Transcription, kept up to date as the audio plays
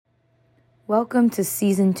Welcome to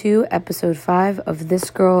Season 2, Episode 5 of This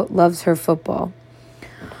Girl Loves Her Football.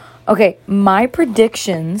 Okay, my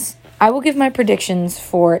predictions. I will give my predictions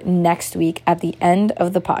for next week at the end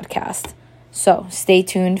of the podcast. So stay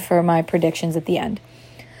tuned for my predictions at the end.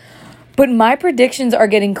 But my predictions are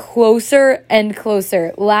getting closer and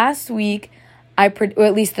closer. Last week, or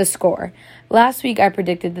at least the score. Last week, I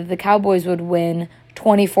predicted that the Cowboys would win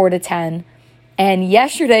 24-10. And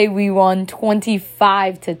yesterday, we won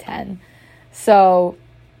 25-10. So,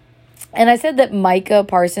 and I said that Micah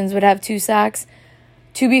Parsons would have 2 sacks.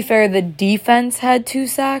 To be fair, the defense had 2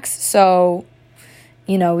 sacks. So,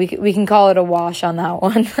 you know, we can call it a wash on that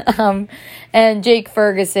one. And Jake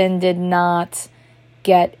Ferguson did not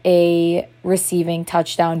get a receiving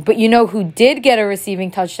touchdown. But you know who did get a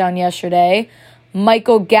receiving touchdown yesterday?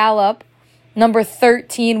 Michael Gallup, number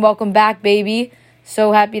 13. Welcome back, baby.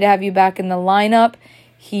 So happy to have you back in the lineup.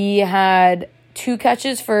 He had 2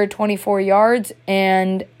 catches for 24 yards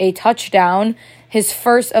and a touchdown. His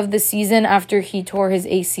first of the season after he tore his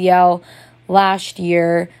ACL last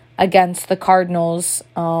year against the Cardinals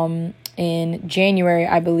in January,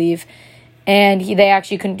 I believe. And they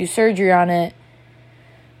actually couldn't do surgery on it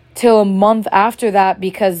till a month after that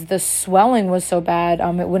because the swelling was so bad,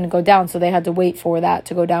 it wouldn't go down. So they had to wait for that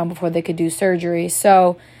to go down before they could do surgery.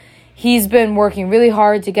 So he's been working really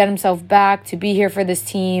hard to get himself back, to be here for this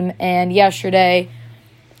team. And yesterday,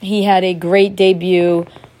 he had a great debut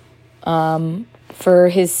for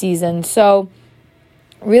his season. So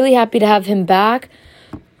really happy to have him back.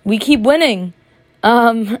 We keep winning.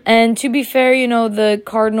 And to be fair, you know, the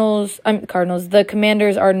the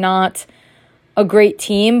Commanders are not a great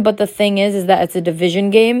team. But the thing is that it's a division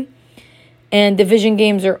game. And division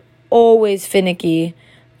games are always finicky.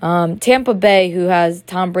 Tampa Bay, who has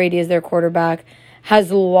Tom Brady as their quarterback,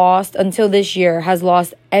 has lost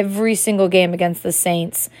every single game against the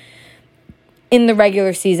Saints in the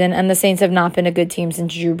regular season, and the Saints have not been a good team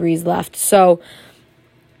since Drew Brees left. So,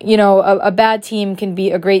 you know, a bad team can be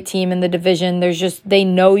a great team in the division. They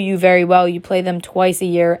know you very well. You play them twice a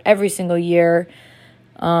year, every single year.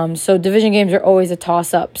 So division games are always a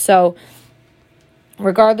toss-up. So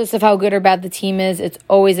regardless of how good or bad the team is, it's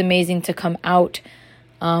always amazing to come out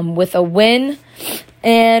with a win,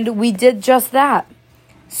 and we did just that.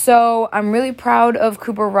 So I'm really proud of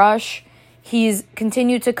Cooper Rush. He's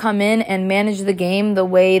continued to come in and manage the game the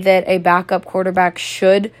way that a backup quarterback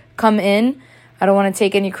should come in. I don't want to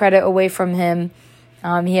take any credit away from him.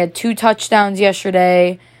 He had 2 touchdowns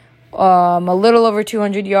yesterday, a little over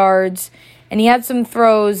 200 yards, and he had some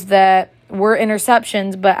throws that were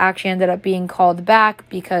interceptions but actually ended up being called back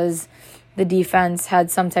because the defense had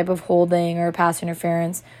some type of holding or pass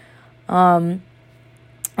interference. And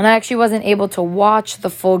I actually wasn't able to watch the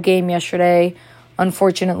full game yesterday,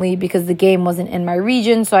 unfortunately, because the game wasn't in my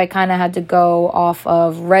region. So I kind of had to go off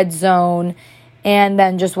of Red Zone and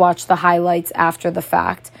then just watch the highlights after the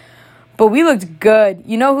fact. But we looked good.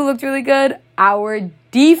 You know who looked really good? Our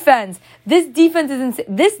defense. This defense is insane.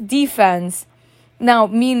 This defense, now,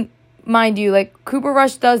 mind you, like, Cooper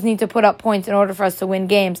Rush does need to put up points in order for us to win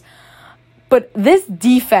games. But this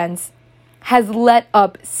defense has let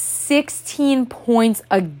up 16 points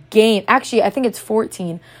a game. Actually, I think it's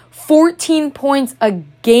 14. 14 points a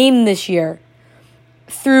game this year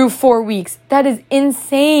through 4 weeks. That is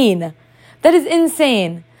insane. That is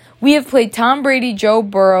insane. We have played Tom Brady, Joe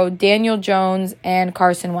Burrow, Daniel Jones, and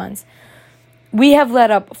Carson Wentz. We have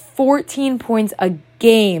let up 14 points a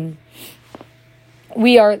game.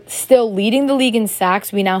 We are still leading the league in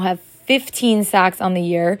sacks. We now have 15 sacks on the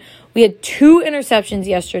year. We had 2 interceptions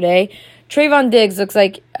yesterday. Trayvon Diggs looks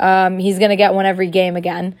like he's going to get one every game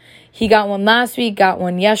again. He got one last week, got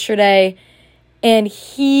one yesterday, and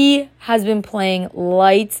he has been playing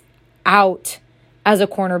lights out as a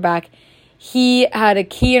cornerback. He had a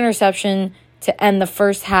key interception to end the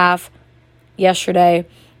first half yesterday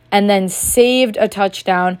and then saved a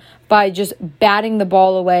touchdown by just batting the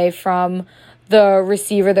ball away from the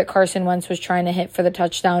receiver that Carson Wentz was trying to hit for the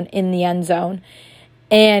touchdown in the end zone.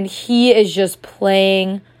 And he is just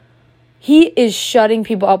playing. He is shutting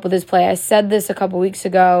people up with his play. I said this a couple weeks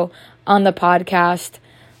ago on the podcast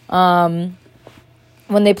when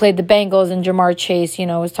they played the Bengals and Jamar Chase, you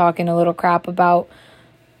know, was talking a little crap about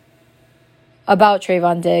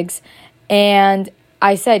Trayvon Diggs. And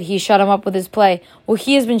I said he shut him up with his play. Well,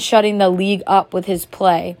 he has been shutting the league up with his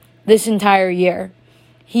play this entire year.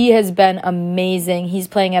 He has been amazing. He's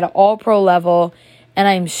playing at an all-pro level, and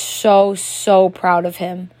I'm so, so proud of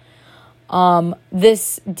him.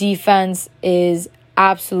 This defense is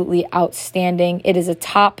absolutely outstanding. It is a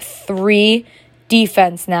top 3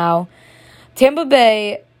 defense now. Tampa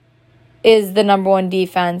Bay is the number one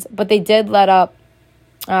defense, but they did let up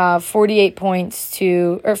 41 points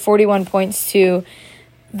to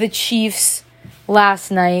the Chiefs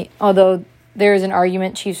last night, although there is an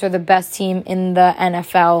argument Chiefs are the best team in the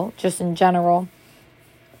NFL just in general.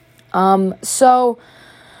 So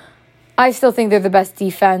I still think they're the best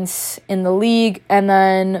defense in the league, and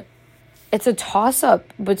then it's a toss-up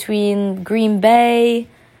between Green Bay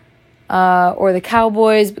or the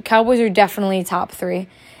Cowboys. But Cowboys are definitely top 3,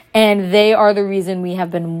 and they are the reason we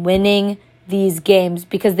have been winning these games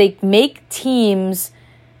because they make teams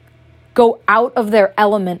go out of their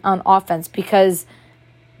element on offense because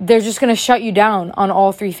they're just going to shut you down on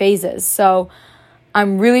all 3 phases. So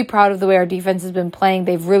I'm really proud of the way our defense has been playing.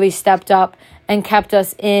 They've really stepped up and kept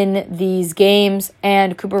us in these games,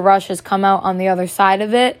 and Cooper Rush has come out on the other side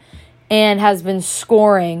of it and has been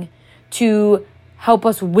scoring to help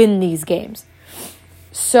us win these games.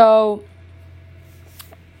 So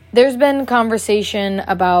there's been conversation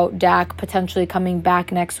about Dak potentially coming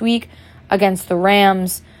back next week against the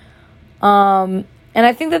Rams. And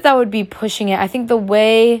I think that would be pushing it. I think the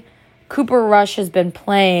way Cooper Rush has been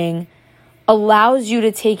playing allows you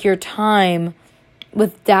to take your time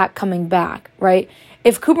with Dak coming back, right?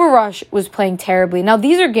 If Cooper Rush was playing terribly, now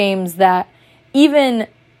these are games that even,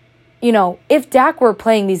 if Dak were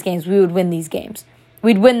playing these games, we would win these games.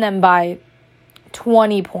 We'd win them by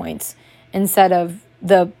 20 points instead of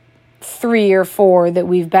the 3 or 4 that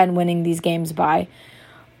we've been winning these games by.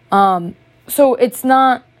 So it's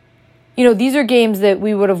not, these are games that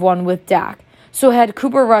we would have won with Dak. So had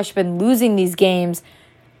Cooper Rush been losing these games,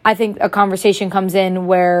 I think a conversation comes in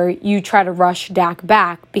where you try to rush Dak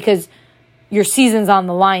back because your season's on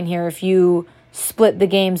the line here. If you split the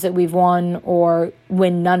games that we've won or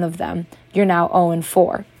win none of them, you're now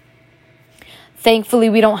 0-4. Thankfully,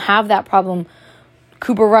 we don't have that problem.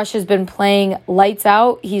 Cooper Rush has been playing lights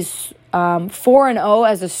out. He's 4-0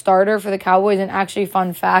 as a starter for the Cowboys. And actually,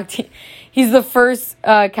 fun fact, he's the first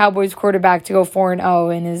Cowboys quarterback to go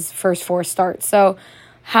 4-0 in his first 4 starts. So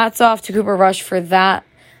hats off to Cooper Rush for that.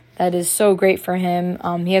 That is so great for him.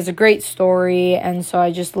 He has a great story, and so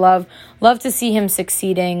I just love to see him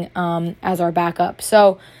succeeding as our backup.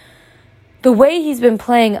 So the way he's been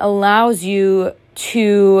playing allows you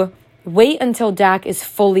to wait until Dak is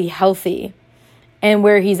fully healthy and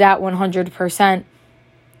where he's at 100%,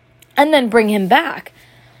 and then bring him back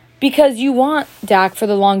because you want Dak for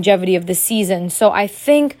the longevity of the season. So I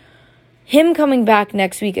think him coming back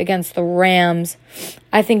next week against the Rams,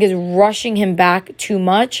 I think is rushing him back too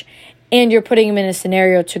much, and you're putting him in a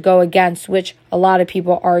scenario to go against, which a lot of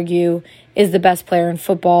people argue is the best player in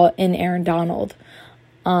football in Aaron Donald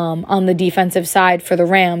on the defensive side for the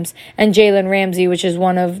Rams, and Jalen Ramsey, which is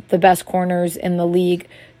one of the best corners in the league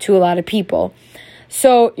to a lot of people.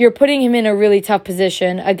 So you're putting him in a really tough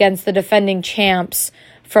position against the defending champs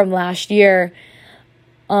from last year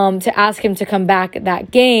to ask him to come back at that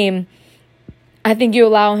game. I think you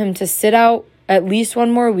allow him to sit out at least one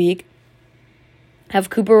more week, have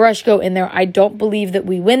Cooper Rush go in there. I don't believe that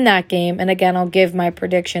we win that game. And again, I'll give my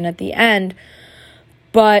prediction at the end.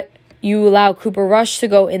 But you allow Cooper Rush to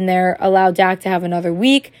go in there, allow Dak to have another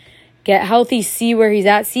week, get healthy, see where he's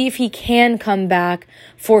at, see if he can come back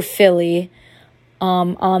for Philly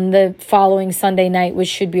on the following Sunday night, which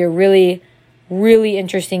should be a really, really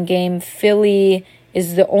interesting game. Philly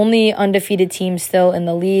is the only undefeated team still in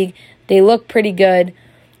the league. They look pretty good.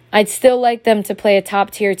 I'd still like them to play a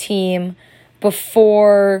top-tier team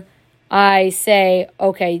before I say,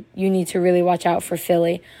 okay, you need to really watch out for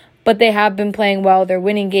Philly. But they have been playing well. They're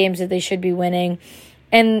winning games that they should be winning.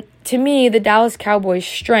 And to me, the Dallas Cowboys'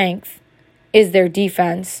 strength is their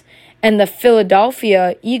defense. And the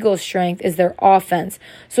Philadelphia Eagles' strength is their offense.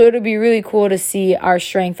 So it'll be really cool to see our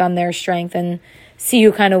strength on their strength and see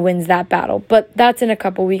who kind of wins that battle. But that's in a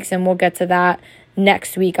couple weeks, and we'll get to that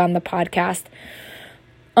next week on the podcast.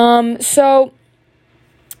 So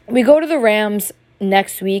we go to the Rams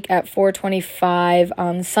next week at 4:25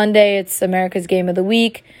 on Sunday. It's America's Game of the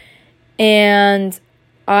Week. And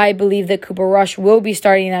I believe that Cooper Rush will be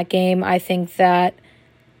starting that game. I think that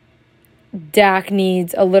Dak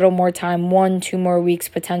needs a little more time, 1-2 more weeks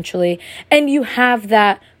potentially. And you have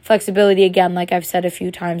that flexibility again, like I've said a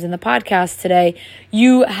few times in the podcast today.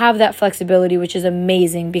 You have that flexibility, which is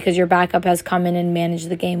amazing because your backup has come in and managed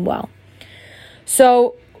the game well.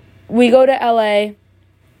 So we go to LA.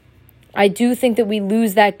 I do think that we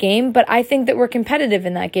lose that game, but I think that we're competitive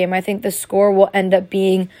in that game. I think the score will end up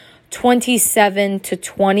being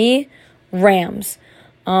 27-20 Rams.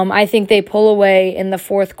 I think they pull away in the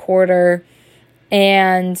fourth quarter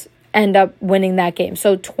and end up winning that game.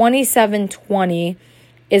 So 27-20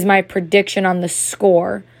 is my prediction on the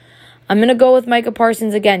score. I'm going to go with Micah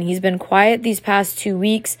Parsons again. He's been quiet these past 2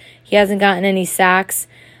 weeks. He hasn't gotten any sacks.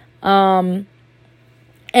 And,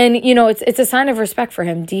 it's a sign of respect for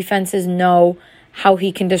him. Defenses know how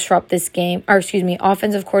he can disrupt this game.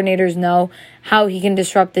 Offensive coordinators know how he can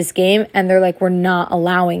disrupt this game, and they're like, we're not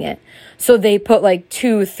allowing it. So they put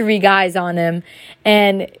 2-3 guys on him,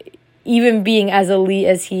 and even being as elite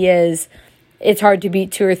as he is, it's hard to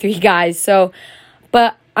beat 2 or 3 guys. So,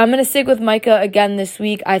 but I'm going to stick with Micah again this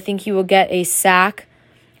week. I think he will get a sack.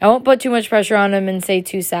 I won't put too much pressure on him and say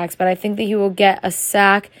 2 sacks, but I think that he will get a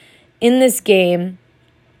sack in this game.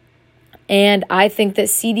 And I think that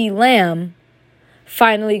CeeDee Lamb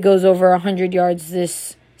finally goes over 100 yards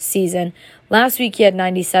this season. Last week he had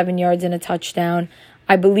 97 yards and a touchdown.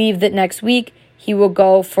 I believe that next week he will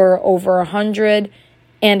go for over 100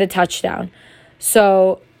 and a touchdown.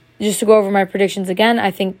 So just to go over my predictions again,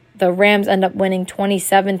 I think the Rams end up winning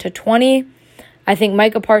 27-20. I think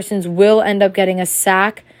Micah Parsons will end up getting a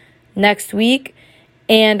sack next week.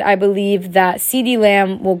 And I believe that CeeDee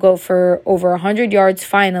Lamb will go for over 100 yards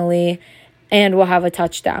finally and will have a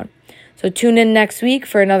touchdown. So tune in next week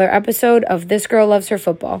for another episode of This Girl Loves Her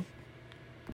Football.